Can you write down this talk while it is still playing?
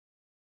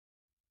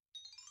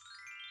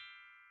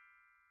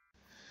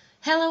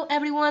Hello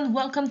everyone,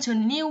 welcome to a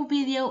new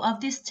video of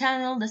this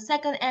channel, the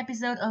second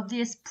episode of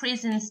this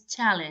prisons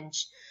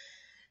challenge.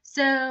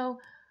 So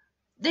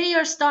they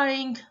are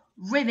starting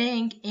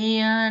ribbing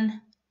and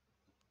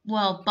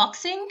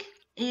boxing.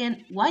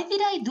 And why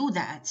did I do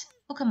that?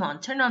 Oh come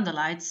on, turn on the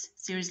lights,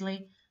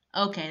 seriously?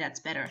 Okay, that's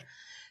better.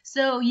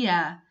 So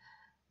yeah,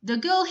 the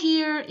girl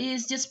here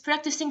is just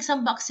practicing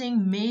some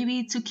boxing,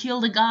 maybe to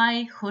kill the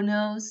guy, who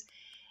knows.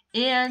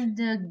 And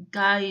the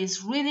guy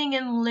is reading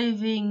and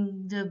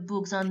leaving the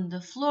books on the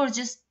floor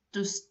just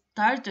to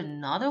start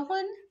another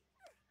one?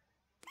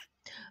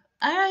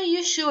 Are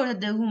you sure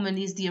that the woman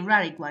is the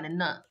erratic one and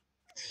not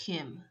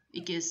him?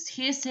 Because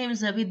he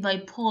seems a bit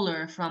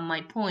bipolar from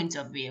my point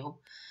of view.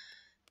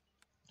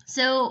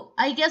 So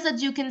I guess that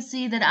you can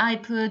see that I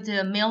put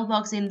the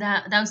mailbox in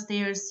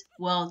downstairs,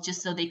 well,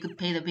 just so they could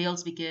pay the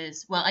bills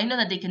because, well, I know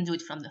that they can do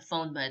it from the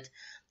phone, but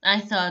I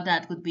thought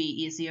that would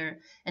be easier.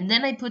 And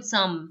then I put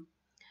some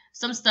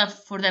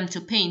stuff for them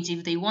to paint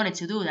if they wanted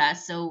to do that,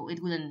 so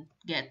it wouldn't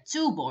get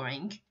too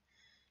boring.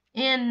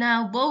 And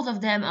now both of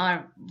them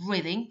are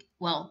reading.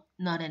 Well,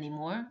 not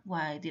anymore.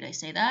 Why did I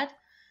say that?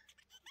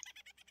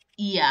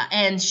 Yeah,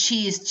 and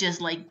she's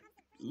just like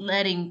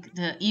letting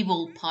the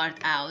evil part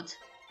out.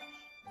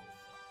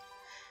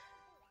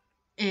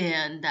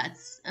 And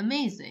that's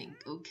amazing,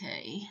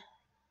 okay.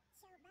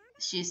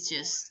 She's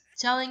just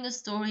telling a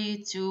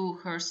story to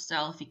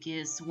herself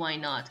because why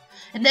not?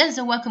 And there's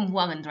a welcome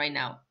wagon right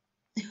now.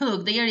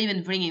 Look, they are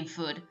even bringing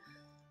food.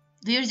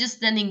 They're just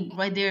standing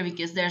right there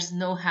because there's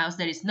no house,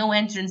 there is no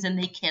entrance, and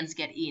they can't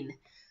get in.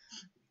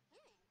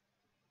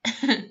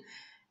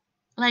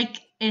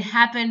 Like it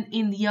happened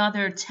in the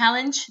other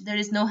challenge, there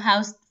is no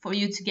house for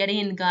you to get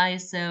in,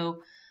 guys,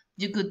 so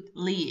you could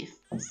leave.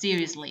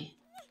 Seriously.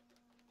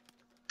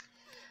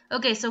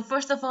 Okay, so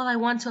first of all, I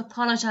want to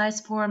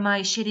apologize for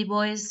my shitty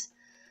voice.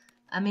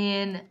 I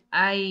mean,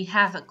 I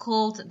have a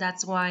cold,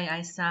 that's why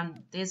I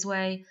sound this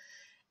way.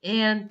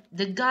 And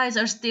the guys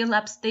are still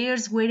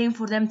upstairs waiting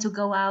for them to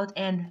go out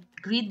and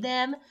greet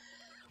them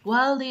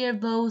while they are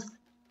both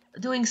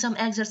doing some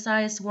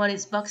exercise. One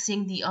is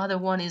boxing, the other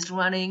one is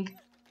running.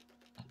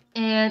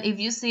 And if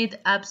you see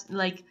it up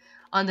like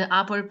on the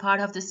upper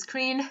part of the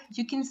screen,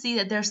 you can see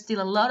that there's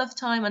still a lot of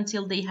time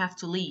until they have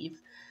to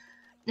leave.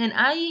 And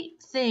I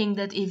think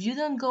that if you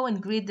don't go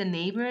and greet the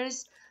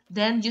neighbors,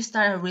 then you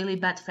start a really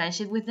bad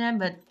friendship with them.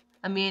 But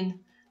I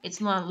mean, it's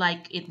not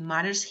like it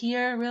matters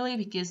here really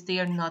because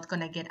they are not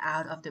gonna get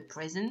out of the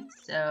prison.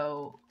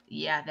 So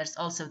yeah, there's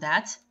also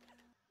that.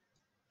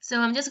 So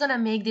I'm just gonna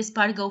make this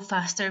part go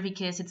faster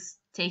because it's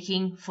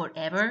taking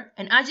forever.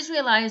 And I just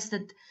realized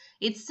that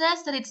it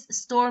says that it's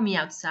stormy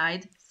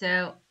outside.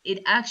 So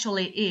it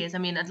actually is. I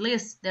mean, at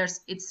least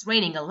it's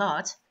raining a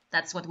lot.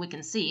 That's what we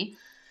can see.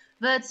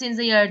 But since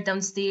they are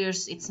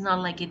downstairs, it's not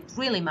like it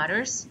really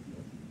matters.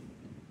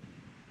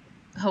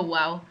 Oh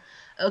wow.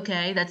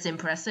 Okay, that's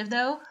impressive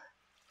though.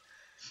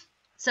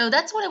 So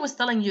that's what I was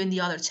telling you in the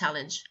other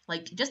challenge.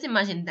 Like, just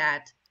imagine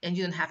that and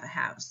you don't have a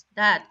house.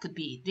 That could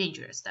be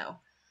dangerous though.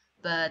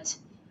 But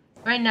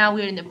right now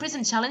we're in the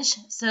prison challenge,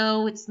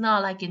 so it's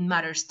not like it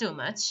matters too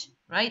much,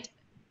 right?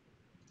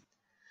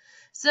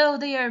 So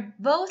they are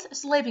both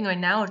sleeping right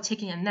now or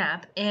taking a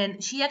nap,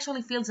 and she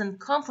actually feels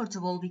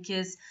uncomfortable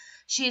because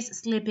she's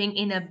sleeping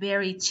in a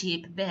very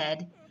cheap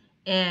bed,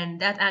 and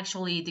that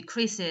actually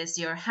decreases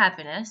your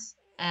happiness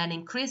and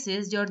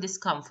increases your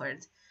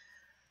discomfort.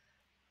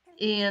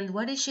 And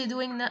what is she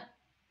doing now?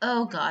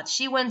 Oh god,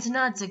 she went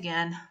nuts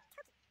again.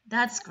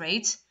 That's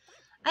great.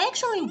 I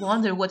actually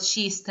wonder what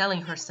she's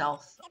telling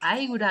herself.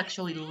 I would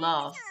actually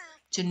love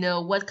to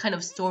know what kind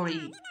of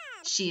story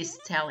she's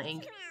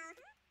telling.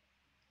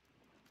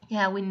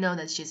 Yeah, we know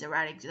that she's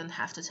erratic, you don't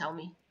have to tell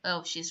me.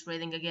 Oh, she's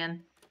reading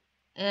again.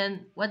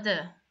 And what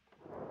the?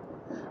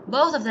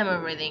 Both of them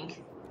are reading.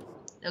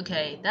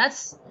 Okay,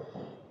 that's...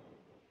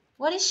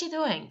 What is she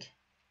doing?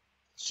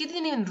 She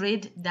didn't even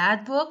read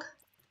that book?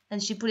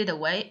 And she put it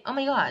away? Oh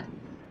my god.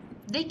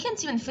 They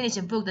can't even finish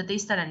a book that they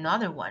start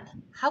another one.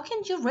 How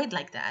can you read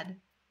like that?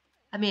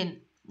 I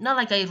mean, not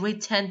like I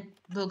read 10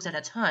 books at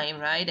a time,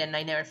 right? And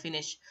I never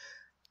finish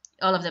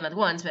all of them at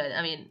once, but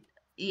I mean,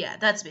 yeah,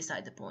 that's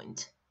beside the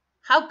point.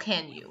 How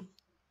can you?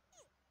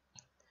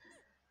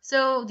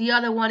 So the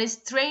other one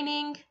is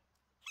training.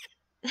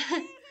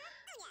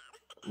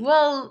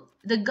 Well,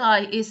 the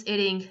guy is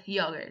eating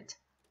yogurt.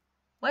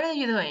 What are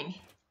you doing?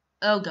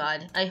 Oh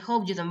god, I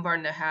hope you don't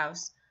burn the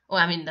house. Oh,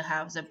 I mean the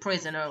house, the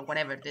prison or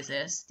whatever this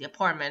is. The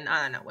apartment,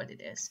 I don't know what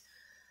it is.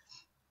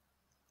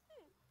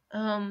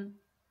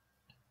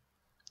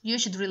 You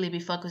should really be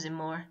focusing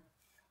more.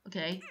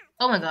 Okay.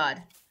 Oh my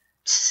god.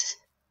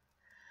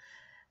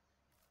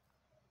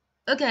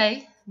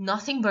 Okay,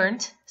 nothing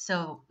burnt,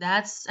 so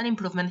that's an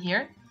improvement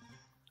here.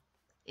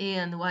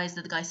 And why is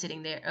that guy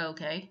sitting there?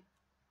 Okay.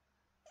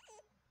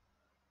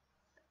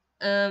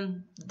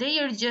 They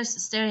are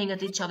just staring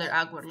at each other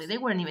awkwardly. They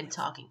weren't even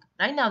talking.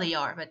 Right now they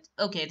are, but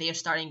okay, they are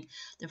starting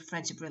their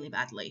friendship really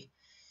badly.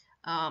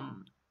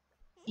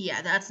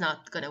 Yeah, that's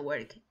not gonna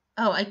work.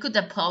 Oh, I could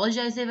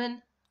apologize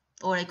even,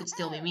 or I could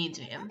still be mean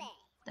to him.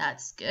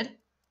 That's good.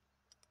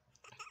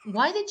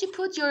 Why did you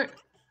put your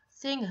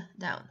thing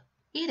down?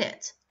 Eat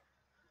it.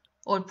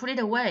 Or put it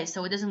away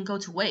so it doesn't go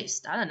to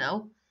waste. I don't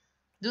know.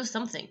 Do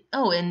something.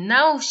 Oh, and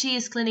now she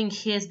is cleaning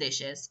his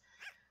dishes.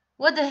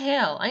 What the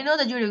hell? I know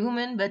that you're a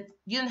woman, but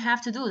you don't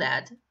have to do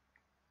that.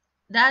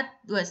 That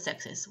was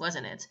sexist,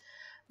 wasn't it?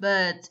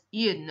 But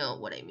you know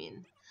what I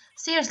mean.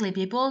 Seriously,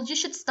 people, you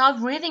should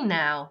stop reading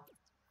now.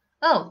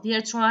 Oh, they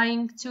are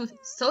trying to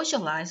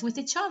socialize with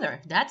each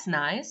other. That's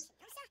nice.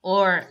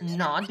 Or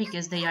not,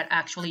 because they are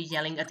actually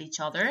yelling at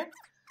each other.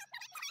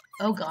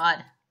 Oh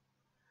god,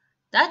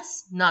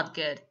 that's not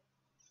good.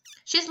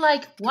 She's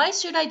like, why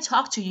should I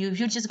talk to you if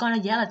you're just gonna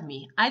yell at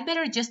me? I'd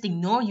better just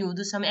ignore you,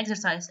 do some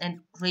exercise, and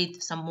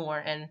read some more,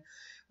 and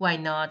why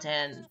not?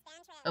 And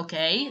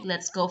okay,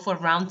 let's go for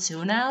round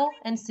 2 now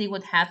and see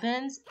what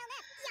happens.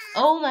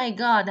 Oh my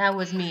god, that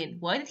was mean.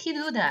 Why did he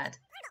do that?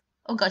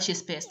 Oh god,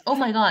 she's pissed. Oh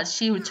my god,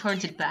 she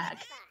returned it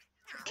back.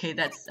 Okay,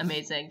 that's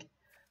amazing.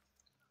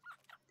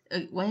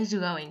 Where is you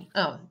going?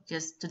 Oh,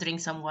 just to drink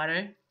some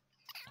water?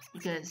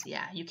 Because,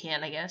 yeah, you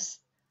can, I guess.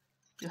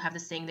 You have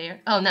this thing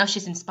there. Oh, now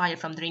she's inspired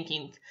from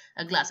drinking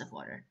a glass of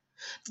water.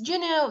 You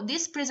know,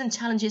 this prison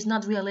challenge is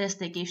not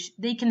realistic if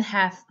they can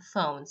have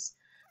phones.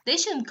 They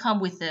shouldn't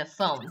come with a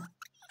phone.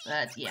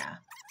 But, yeah.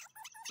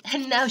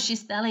 And now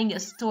she's telling a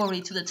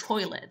story to the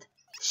toilet.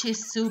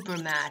 She's super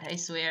mad, I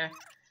swear.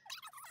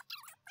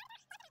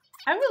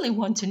 I really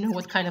want to know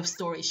what kind of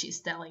story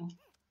she's telling.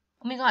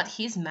 Oh my god,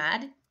 he's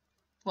mad?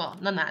 Well,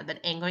 not mad, but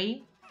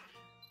angry?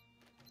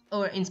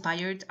 Or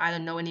inspired? I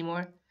don't know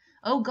anymore.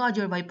 Oh god,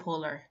 you're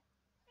bipolar.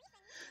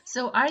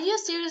 So are you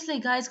seriously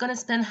guys gonna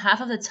spend half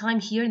of the time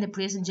here in the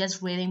prison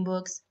just reading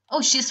books?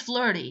 Oh, she's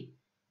flirty.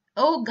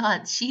 Oh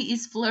god, she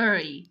is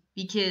flirty.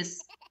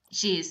 Because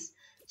she's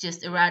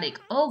just erratic.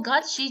 Oh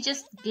god, she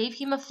just gave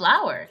him a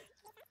flower.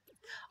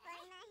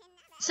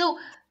 So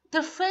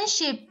the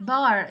friendship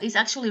bar is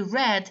actually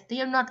red. They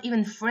are not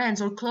even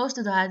friends or close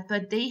to that,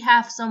 but they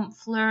have some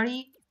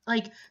flirty,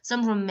 like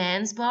some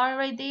romance bar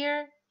right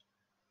there.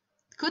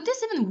 Could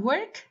this even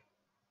work?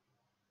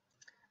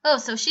 Oh,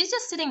 so she's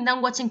just sitting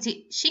down watching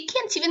TV. She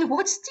can't even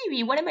watch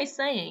TV. What am I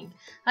saying?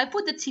 I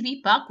put the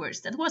TV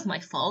backwards. That was my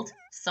fault.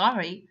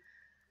 Sorry.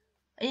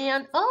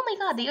 And oh my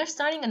god, they are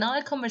starting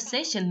another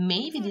conversation.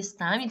 Maybe this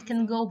time it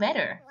can go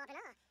better.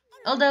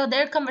 Although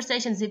their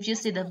conversations, if you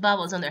see the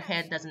bubbles on their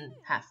head, doesn't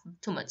have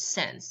too much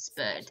sense.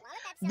 But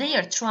they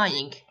are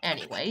trying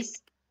anyways.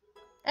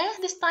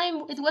 This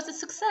time it was a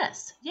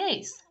success.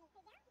 Yes.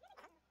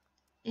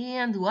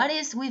 And what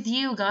is with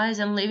you guys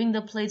and leaving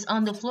the plates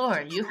on the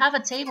floor? You have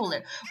a table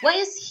there. Why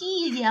is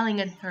he yelling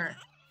at her?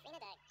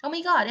 Oh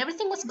my god,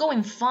 everything was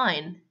going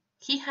fine.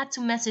 He had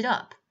to mess it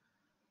up.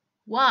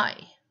 Why?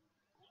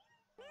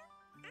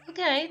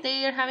 Okay,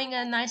 they are having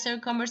a nicer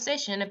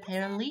conversation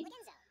apparently.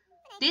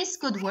 This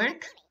could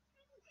work.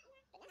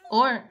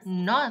 Or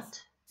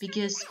not,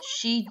 because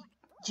she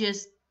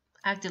just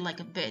acted like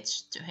a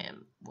bitch to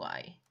him.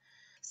 Why?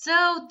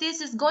 So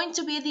this is going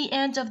to be the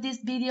end of this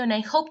video, and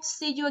I hope to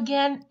see you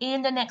again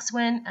in the next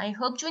one. I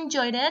hope you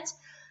enjoyed it.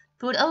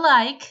 Put a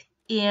like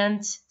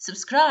and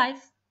subscribe.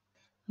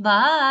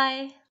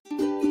 Bye!